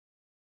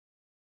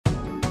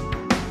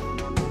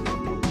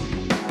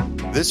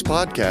This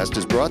podcast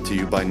is brought to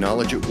you by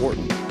Knowledge at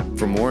Wharton.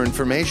 For more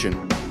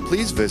information,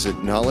 please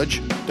visit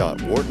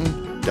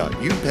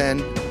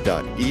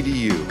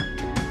knowledge.wharton.upenn.edu.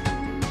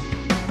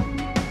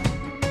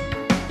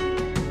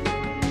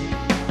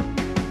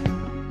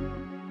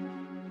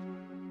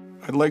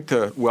 I'd like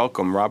to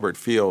welcome Robert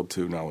Field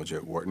to Knowledge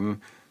at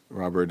Wharton.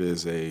 Robert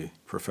is a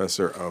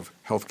professor of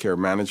healthcare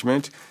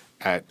management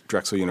at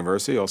Drexel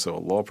University, also a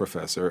law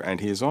professor, and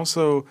he is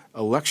also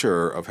a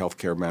lecturer of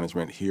healthcare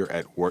management here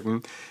at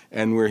Wharton.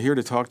 And we're here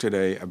to talk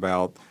today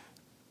about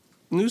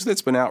news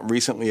that's been out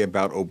recently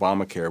about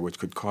Obamacare, which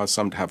could cause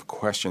some to have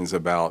questions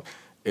about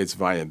its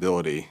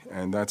viability.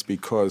 And that's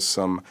because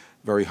some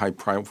very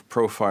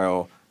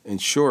high-profile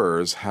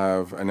insurers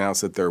have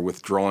announced that they're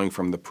withdrawing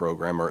from the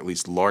program, or at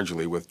least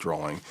largely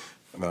withdrawing.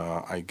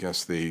 I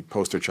guess the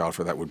poster child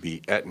for that would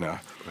be Aetna.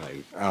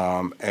 Right.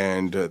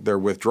 And they're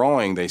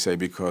withdrawing, they say,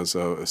 because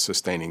of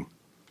sustaining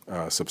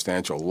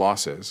substantial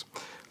losses.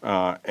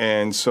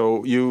 And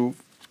so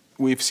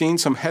we've seen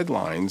some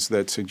headlines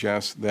that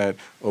suggest that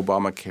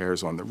Obamacare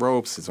is on the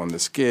ropes, it's on the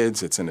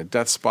skids, it's in a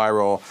death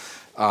spiral.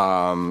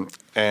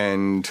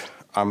 And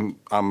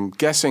I'm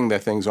guessing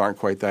that things aren't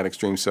quite that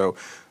extreme. So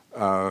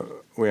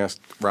we asked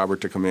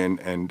Robert to come in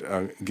and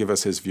give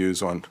us his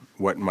views on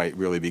what might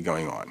really be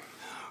going on.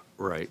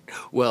 Right.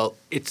 Well,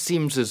 it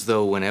seems as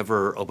though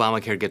whenever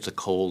Obamacare gets a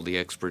cold, the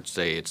experts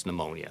say it's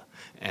pneumonia,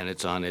 and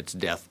it's on its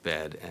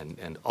deathbed,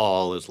 and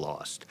all is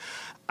lost.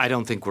 I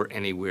don't think we're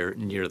anywhere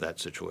near that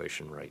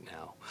situation right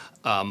now.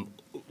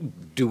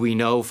 Do we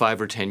know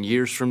 5 or 10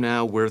 years from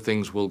now where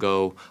things will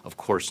go? Of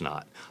course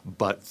not.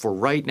 But for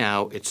right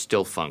now, it's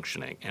still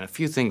functioning. And a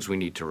few things we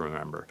need to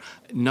remember.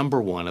 Number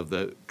one, of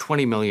the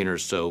 20 million or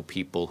so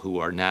people who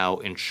are now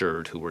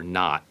insured who were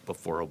not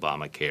before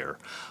Obamacare,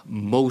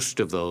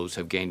 most of those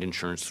have gained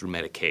insurance through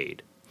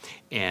Medicaid.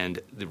 And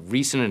the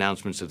recent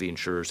announcements of the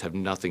insurers have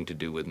nothing to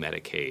do with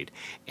Medicaid.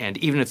 And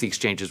even if the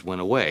exchanges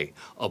went away,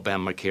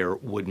 Obamacare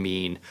would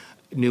mean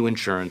new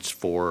insurance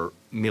for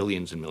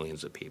millions and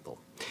millions of people.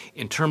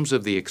 In terms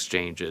of the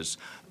exchanges,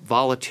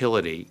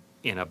 volatility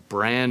in a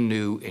brand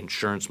new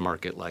insurance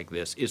market like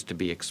this is to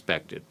be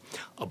expected.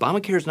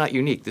 Obamacare is not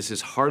unique. This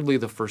is hardly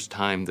the first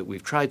time that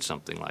we've tried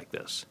something like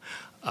this.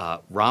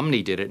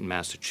 Romney did it in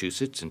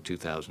Massachusetts in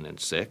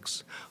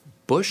 2006.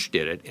 Bush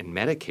did it in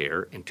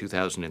Medicare in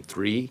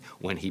 2003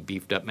 when he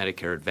beefed up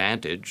Medicare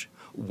Advantage,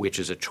 which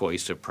is a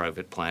choice of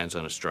private plans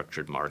on a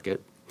structured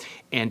market.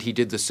 And he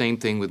did the same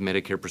thing with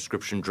Medicare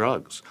prescription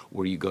drugs,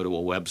 where you go to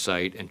a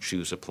website and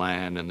choose a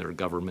plan, and there are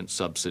government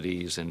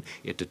subsidies, and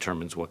it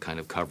determines what kind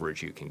of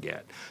coverage you can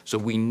get. So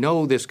we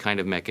know this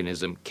kind of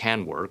mechanism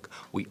can work.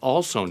 We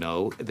also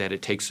know that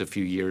it takes a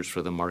few years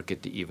for the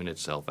market to even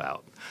itself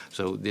out.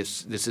 So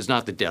this is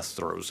not the death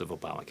throes of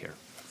Obamacare.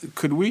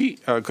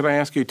 Could I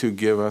ask you to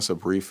give us a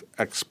brief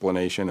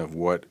explanation of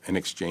what an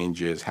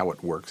exchange is, how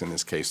it works in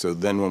this case, so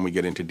then when we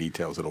get into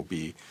details, it'll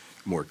be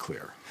more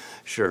clear?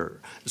 Sure.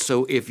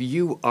 So if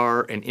you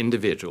are an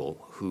individual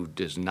who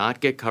does not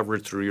get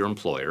covered through your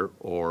employer,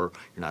 or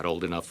you're not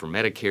old enough for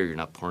Medicare, you're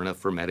not poor enough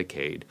for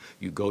Medicaid,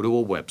 you go to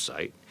a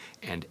website,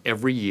 and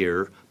every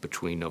year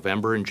between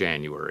November and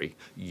January,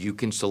 you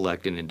can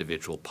select an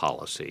individual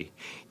policy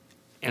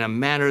in a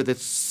manner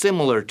that's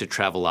similar to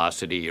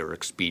Travelocity or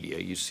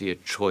Expedia. You see a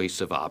choice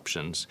of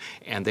options,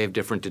 and they have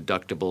different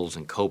deductibles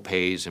and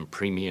co-pays and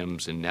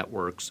premiums and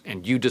networks,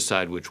 and you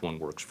decide which one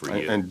works for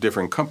you. And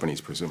different companies,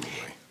 presumably.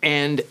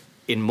 And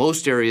in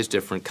most areas,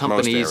 different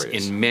companies. Most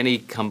areas. In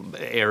many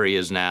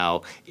areas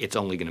now, it's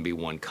only going to be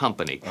one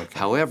company. Okay.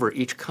 However,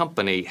 each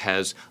company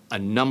has a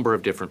number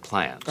of different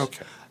plans.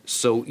 Okay.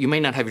 So you may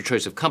not have your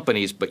choice of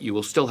companies, but you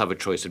will still have a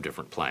choice of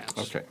different plans.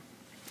 Okay.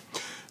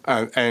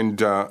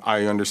 And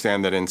I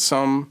understand that in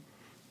some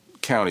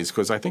counties,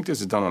 because I think this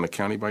is done on a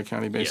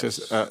county-by-county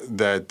basis, Yes.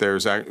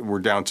 that we're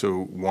down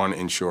to one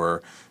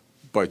insurer,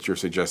 but you're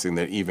suggesting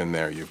that even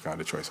there you've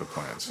got a choice of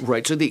plans.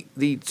 Right. So the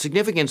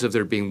significance of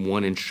there being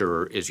one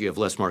insurer is you have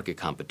less market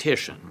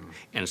competition,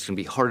 and it's going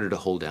to be harder to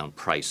hold down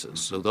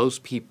prices. So those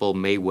people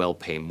may well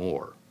pay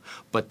more,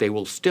 but they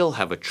will still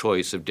have a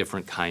choice of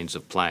different kinds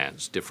of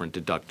plans, different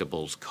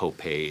deductibles,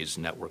 co-pays,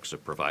 networks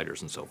of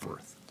providers, and so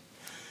forth.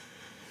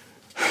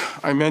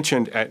 I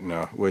mentioned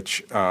Aetna,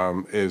 which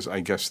is, I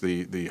guess,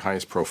 the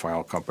highest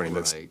profile company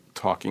that's Right.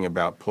 talking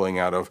about pulling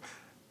out of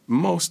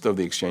most of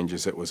the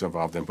exchanges it was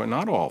involved in, but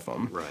not all of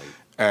them. Right.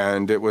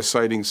 And it was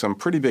citing some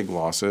pretty big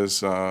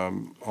losses,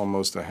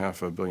 almost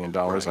 $500 million,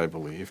 Right. I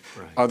believe.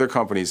 Right. Other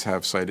companies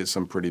have cited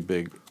some pretty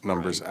big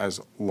numbers Right. as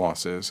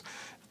losses.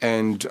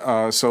 And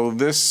so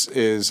this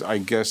is, I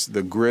guess,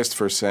 the grist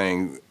for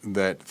saying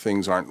that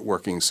things aren't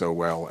working so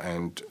well,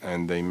 and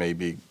they may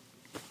be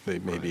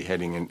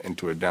heading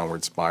into a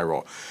downward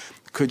spiral.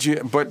 Could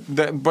you? But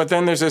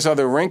then there's this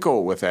other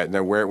wrinkle with that,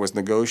 where it was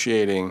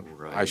negotiating.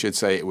 Right. I should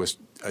say it was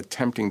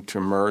attempting to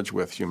merge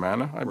with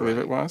Humana, I believe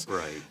it was.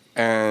 Right.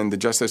 And the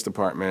Justice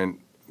Department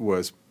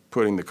was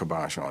putting the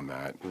kibosh on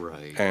that.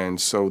 Right. And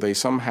so they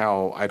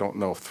somehow, I don't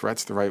know if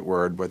threat's the right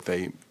word, but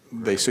they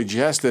they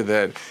suggested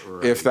that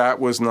if that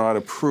was not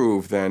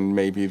approved, then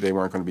maybe they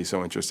weren't going to be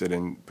so interested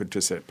in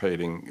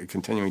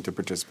continuing to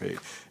participate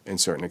in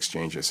certain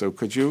exchanges. So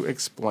could you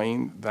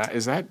explain that?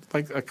 Is that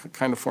like a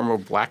kind of form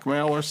of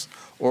blackmail,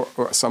 or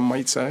some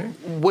might say?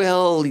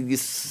 Well,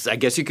 I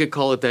guess you could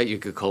call it that. You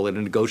could call it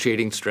a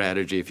negotiating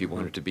strategy if you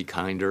wanted to be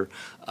kinder.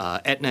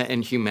 Aetna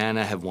and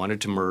Humana have wanted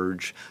to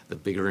merge. The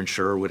bigger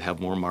insurer would have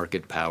more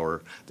market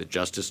power. The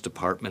Justice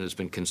Department has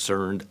been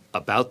concerned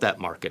about that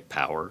market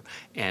power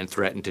and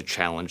threatened to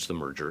challenge the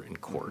merger in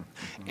court.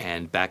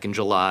 And back in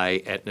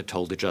July, Aetna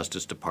told the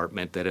Justice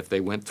Department that if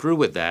they went through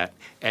with that,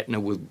 Aetna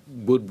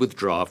would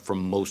withdraw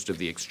from most of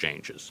the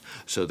exchanges.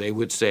 So they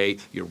would say,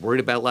 you're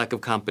worried about lack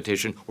of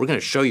competition. We're going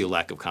to show you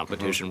lack of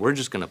competition. We're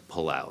just going to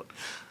pull out.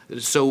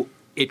 So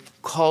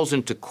it calls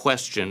into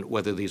question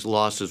whether these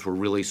losses were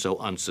really so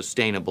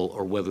unsustainable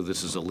or whether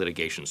this is a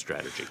litigation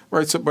strategy.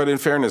 Right. So, but in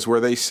fairness, were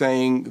they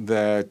saying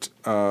that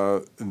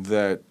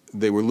that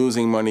they were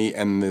losing money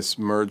and this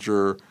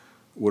merger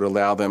would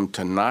allow them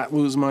to not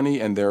lose money,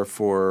 and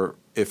therefore,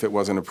 if it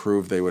wasn't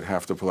approved, they would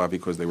have to pull out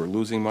because they were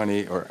losing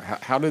money? Or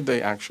how did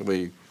they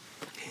actually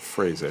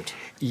phrase it?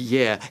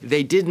 Yeah,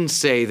 they didn't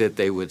say that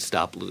they would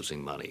stop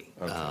losing money.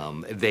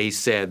 Okay. They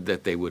said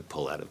that they would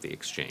pull out of the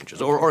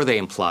exchanges, or they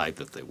implied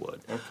that they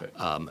would.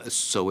 Okay.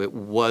 So it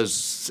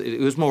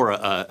was more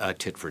a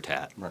tit for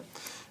tat. Right.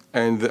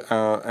 And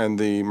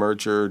the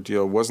merger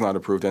deal was not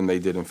approved, and they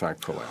did in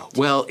fact pull out.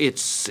 Well,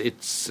 it's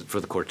for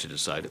the court to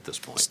decide at this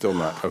point. Still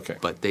not. Okay.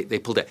 But they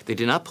pulled out. They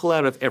did not pull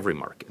out of every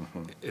market.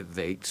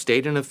 They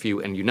stayed in a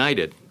few, and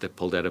United, that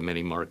pulled out of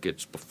many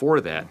markets before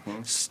that,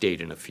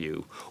 stayed in a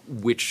few,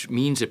 which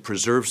means it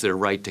preserves their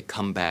right to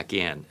come back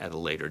in at a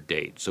later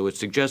date. So it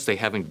suggests they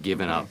haven't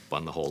given up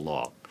on the whole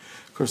law.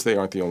 Of course, they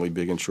aren't the only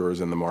big insurers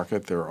in the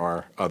market. There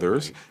are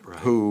others Right.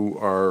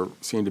 who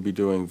seem to be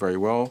doing very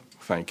well.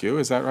 Thank you.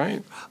 Is that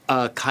right?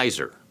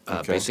 Kaiser,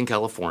 based in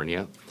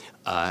California.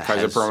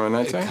 Kaiser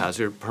Permanente?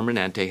 Kaiser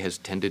Permanente has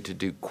tended to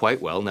do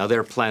quite well. Now,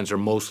 their plans are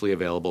mostly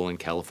available in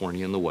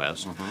California and the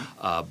West,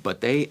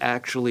 but they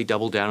actually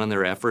doubled down on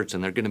their efforts,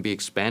 and they're going to be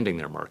expanding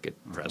their market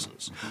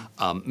presence.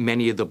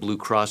 Many of the Blue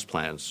Cross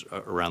plans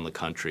around the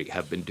country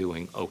have been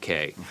doing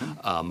okay.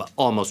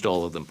 Almost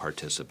all of them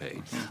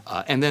participate.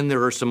 And then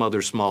there are some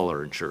other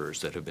smaller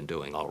insurers that have been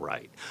doing all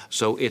right.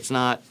 So it's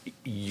not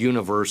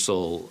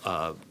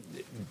universal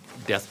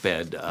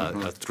deathbed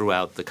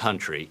throughout the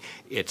country.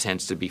 It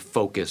tends to be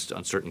focused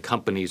on certain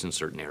companies in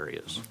certain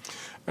areas.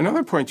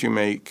 Another point you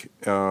make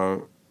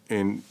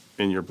in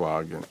your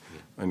blog, and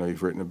I know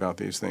you've written about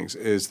these things,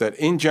 is that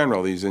in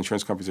general, these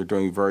insurance companies are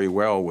doing very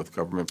well with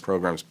government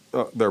programs.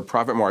 Their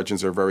profit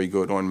margins are very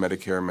good on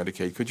Medicare and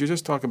Medicaid. Could you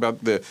just talk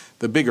about the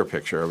bigger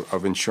picture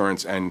of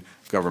insurance and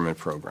government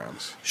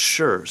programs?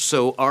 Sure.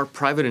 So our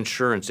private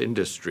insurance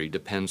industry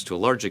depends to a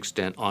large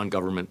extent on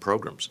government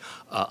programs.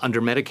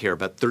 Under Medicare,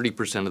 about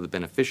 30% of the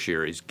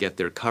beneficiaries get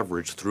their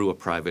coverage through a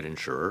private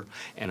insurer,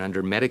 and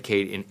under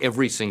Medicaid, in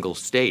every single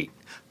state,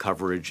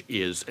 coverage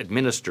is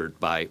administered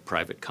by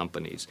private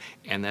companies,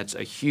 and that's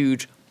a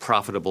huge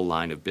profitable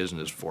line of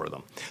business for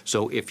them.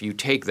 So if you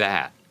take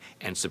that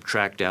and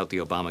subtract out the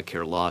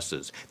Obamacare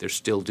losses, they're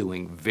still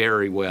doing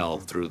very well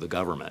through the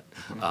government.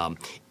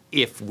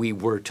 If we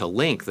were to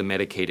link the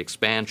Medicaid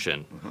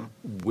expansion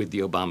with the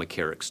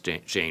Obamacare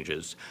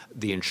exchanges,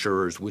 the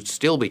insurers would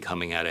still be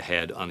coming out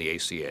ahead on the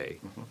ACA.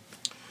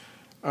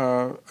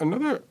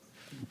 Another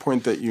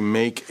point that you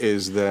make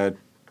is that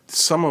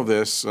some of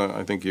this,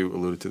 I think you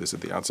alluded to this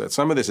at the outset,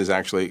 some of this is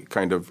actually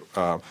kind of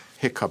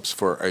hiccups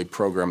for a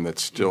program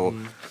that's still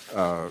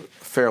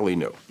fairly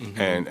new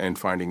and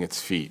finding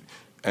its feet.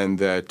 And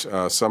that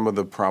some of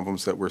the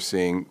problems that we're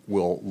seeing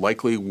will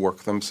likely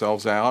work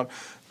themselves out,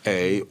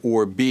 A,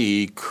 or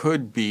B,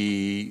 could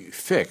be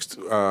fixed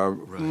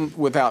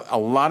without a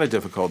lot of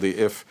difficulty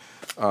if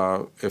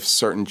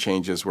certain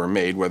changes were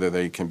made. Whether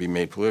they can be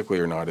made politically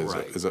or not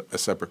is a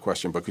separate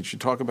question. But could you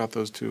talk about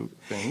those two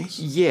things?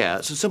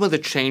 Yeah. So some of the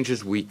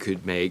changes we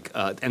could make,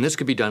 and this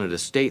could be done at a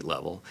state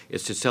level,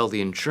 is to tell the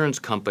insurance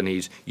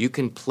companies you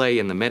can play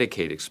in the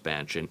Medicaid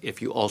expansion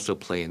if you also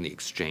play in the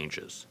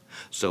exchanges.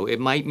 So it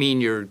might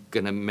mean you're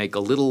going to make a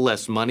little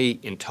less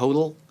money in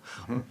total,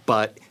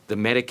 but the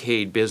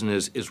Medicaid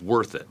business is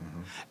worth it.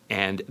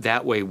 And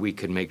that way we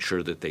could make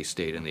sure that they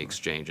stayed in the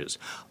exchanges.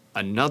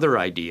 Another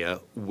idea,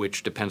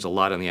 which depends a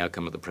lot on the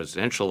outcome of the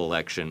presidential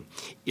election,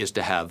 is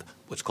to have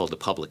what's called a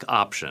public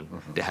option,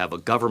 to have a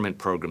government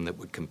program that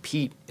would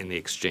compete in the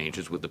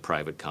exchanges with the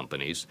private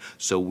companies.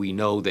 So we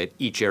know that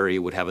each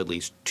area would have at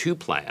least two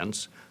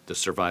plans, the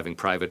surviving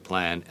private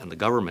plan and the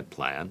government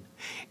plan.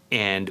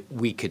 And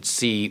we could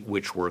see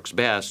which works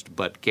best,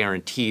 but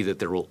guarantee that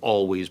there will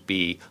always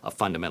be a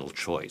fundamental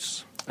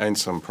choice. And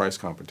some price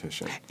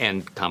competition.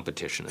 And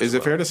competition as Is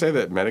it fair to say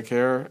that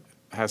Medicare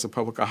has a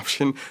public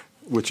option,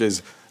 which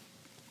is,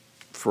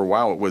 for a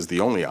while, it was the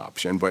only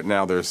option, but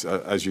now there's,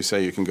 as you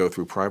say, you can go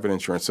through private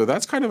insurance. So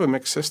that's kind of a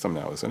mixed system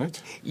now, isn't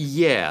it?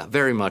 Yeah,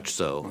 very much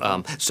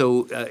so.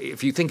 So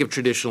if you think of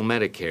traditional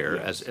Medicare,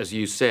 as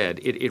you said,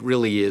 it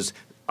really is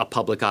a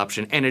public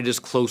option, and it is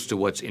close to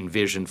what's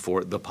envisioned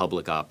for the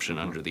public option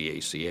under the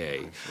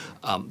ACA.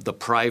 The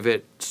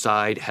private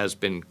side has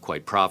been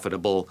quite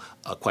profitable,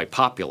 quite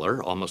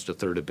popular. Almost a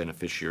third of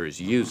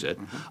beneficiaries use it.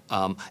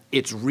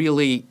 It's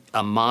really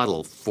a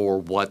model for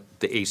what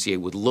the ACA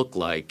would look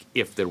like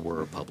if there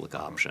were a public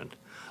option.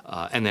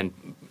 And then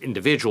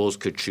individuals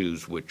could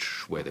choose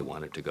which way they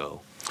wanted to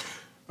go.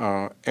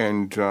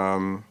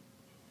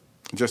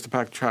 Just to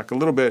backtrack a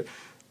little bit,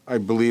 I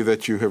believe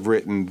that you have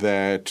written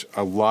that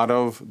a lot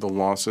of the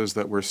losses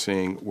that we're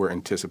seeing were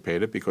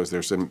anticipated because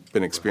there's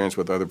been experience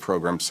with other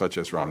programs such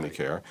as Romney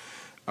Care,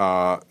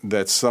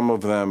 that some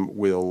of them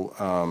will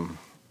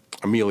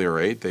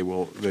ameliorate. They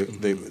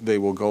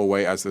will go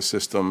away as the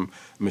system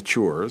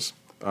matures.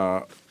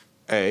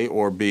 A,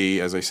 or B,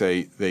 as I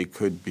say, they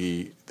could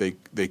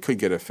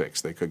get a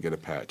fix. They could get a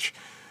patch.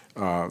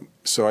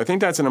 So I think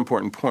that's an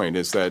important point,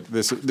 is that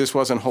this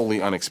wasn't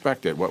wholly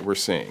unexpected, what we're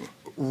seeing.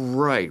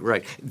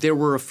 Right. There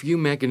were a few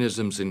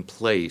mechanisms in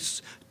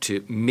place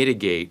to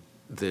mitigate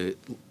the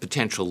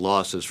potential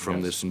losses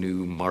from this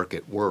new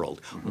market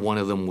world. One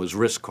of them was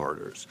risk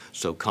corridors.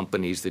 So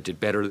companies that did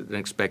better than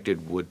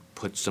expected would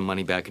put some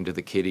money back into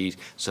the kitty.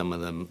 Some of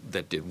them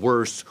that did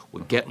worse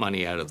would get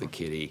money out of the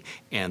kitty.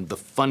 And the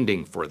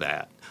funding for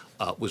that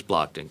was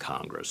blocked in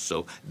Congress.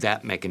 So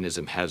that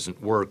mechanism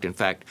hasn't worked. In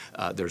fact,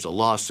 there's a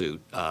lawsuit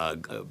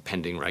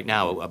pending right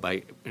now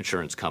by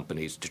insurance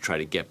companies to try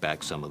to get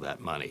back some of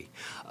that money.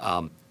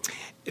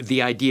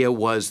 The idea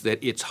was that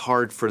it's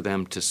hard for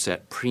them to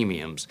set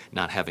premiums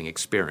not having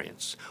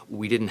experience.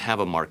 We didn't have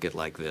a market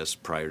like this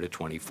prior to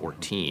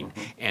 2014,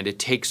 and it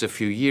takes a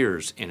few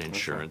years in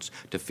insurance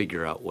to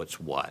figure out what's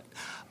what.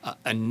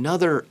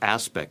 Another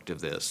aspect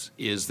of this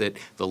is that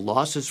the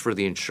losses for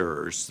the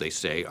insurers, they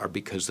say, are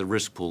because the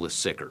risk pool is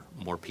sicker.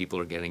 More people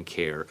are getting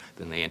care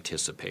than they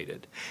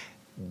anticipated.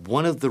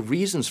 One of the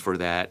reasons for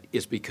that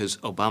is because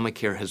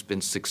Obamacare has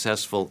been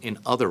successful in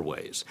other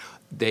ways.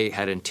 They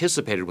had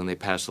anticipated when they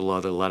passed the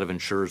law that a lot of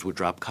insurers would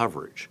drop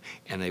coverage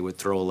and they would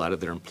throw a lot of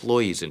their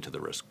employees into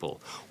the risk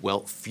pool.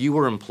 Well,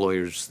 fewer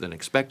employers than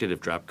expected have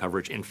dropped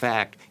coverage. In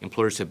fact,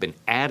 employers have been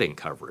adding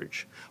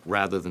coverage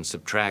rather than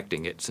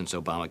subtracting it since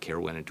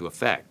Obamacare went into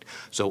effect.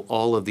 So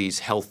all of these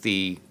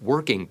healthy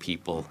working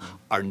people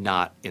are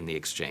not in the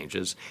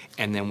exchanges.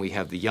 And then we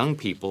have the young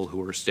people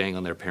who are staying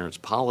on their parents'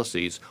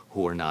 policies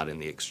who are not in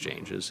the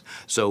exchanges.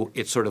 So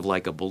it's sort of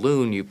like a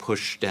balloon. You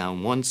push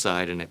down one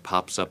side and it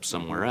pops up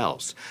somewhere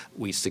else.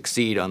 We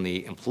succeed on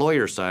the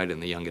employer side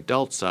and the young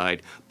adult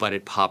side, but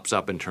it pops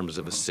up in terms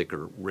of a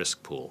sicker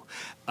risk pool.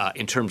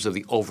 In terms of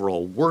the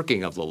overall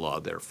working of the law,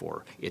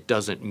 therefore, it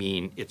doesn't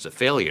mean it's a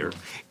failure.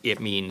 It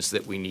means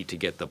that we need to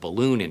get the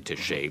balloon into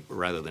shape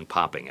rather than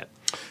popping it.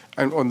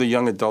 And on the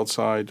young adult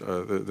side,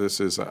 this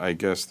is, I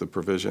guess, the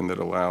provision that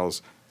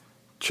allows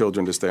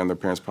children to stay on their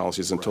parents'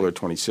 policies until they're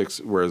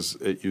 26, whereas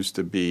it used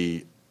to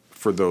be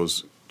for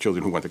those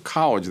children who went to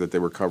college that they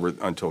were covered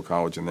until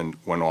college and then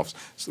went off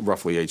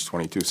roughly age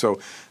 22. So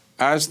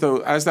as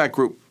that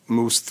group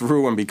moves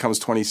through and becomes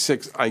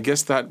 26, I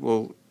guess that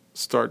will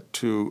start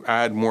to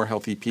add more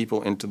healthy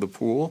people into the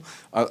pool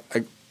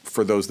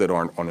for those that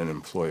aren't on an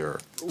employer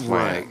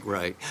plan.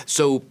 Right.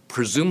 So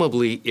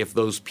presumably if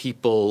those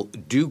people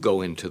do go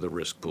into the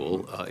risk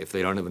pool, if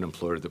they don't have an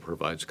employer that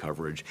provides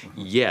coverage,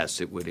 yes,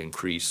 it would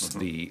increase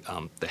the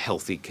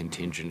healthy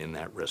contingent in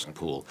that risk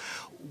pool.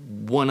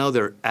 One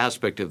other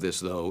aspect of this,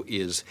 though,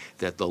 is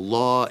that the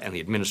law and the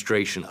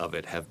administration of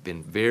it have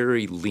been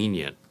very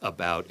lenient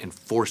about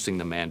enforcing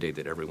the mandate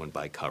that everyone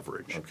buy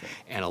coverage. Okay.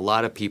 And a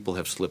lot of people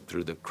have slipped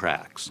through the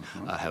cracks,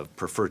 have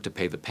preferred to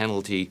pay the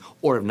penalty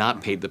or have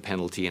not paid the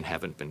penalty and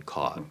haven't been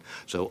caught.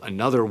 So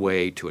another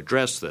way to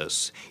address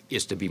this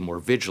is to be more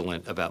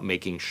vigilant about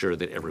making sure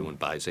that everyone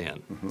buys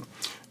in.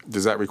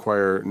 Does that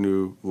require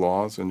new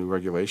laws and new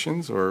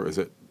regulations, or is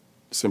it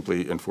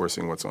simply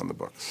enforcing what's on the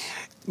books?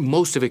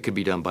 Most of it could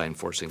be done by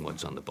enforcing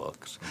what's on the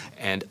books.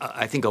 And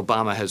I think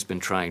Obama has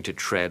been trying to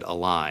tread a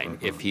line.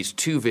 If he's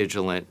too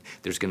vigilant,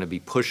 there's going to be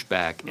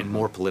pushback and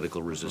more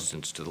political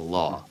resistance to the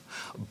law.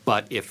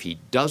 But if he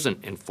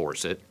doesn't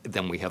enforce it,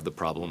 then we have the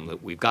problem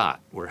that we've got,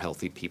 where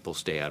healthy people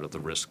stay out of the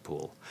risk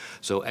pool.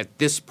 So at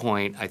this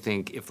point, I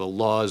think if the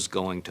law is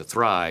going to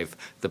thrive,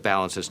 the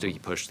balance has to be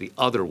pushed the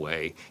other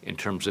way in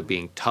terms of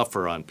being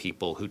tougher on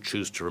people who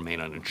choose to remain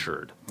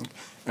uninsured.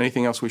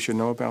 Anything else we should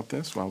know about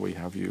this while we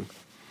have you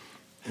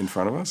in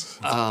front of us?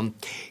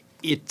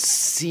 It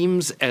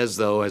seems as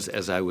though,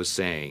 as I was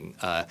saying,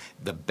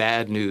 the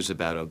bad news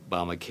about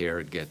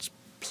Obamacare gets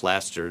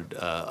plastered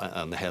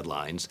on the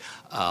headlines.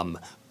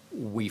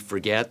 We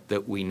forget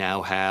that we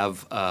now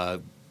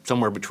have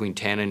somewhere between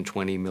 10 and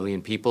 20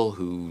 million people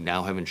who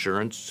now have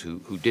insurance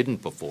who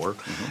didn't before.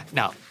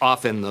 Now,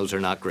 often those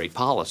are not great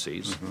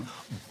policies,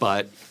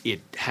 but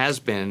it has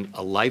been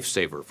a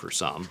lifesaver for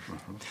some.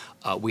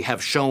 We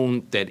have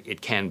shown that it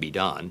can be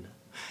done.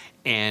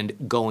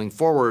 And going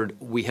forward,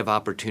 we have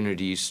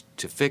opportunities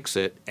to fix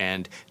it.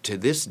 And to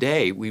this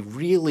day, we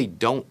really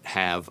don't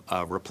have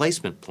a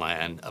replacement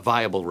plan, a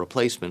viable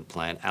replacement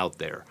plan out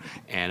there.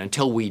 And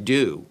until we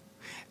do,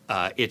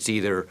 It's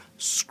either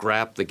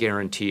scrap the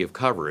guarantee of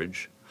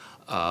coverage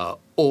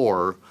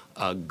or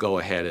go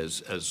ahead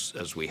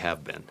as we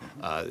have been.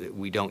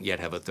 We don't yet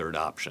have a third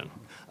option.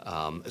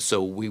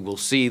 So we will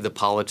see the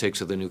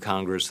politics of the new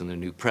Congress and the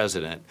new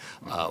president,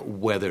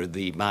 whether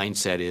the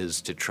mindset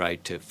is to try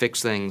to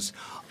fix things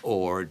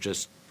or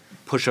just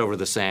push over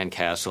the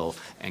sandcastle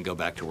and go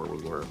back to where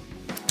we were.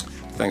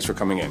 Thanks for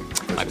coming in.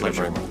 My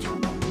pleasure. Very much.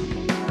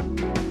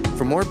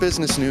 For more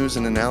business news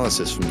and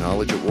analysis from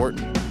Knowledge at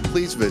Wharton,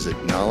 please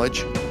visit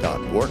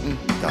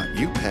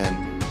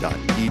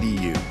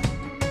knowledge.wharton.upenn.edu.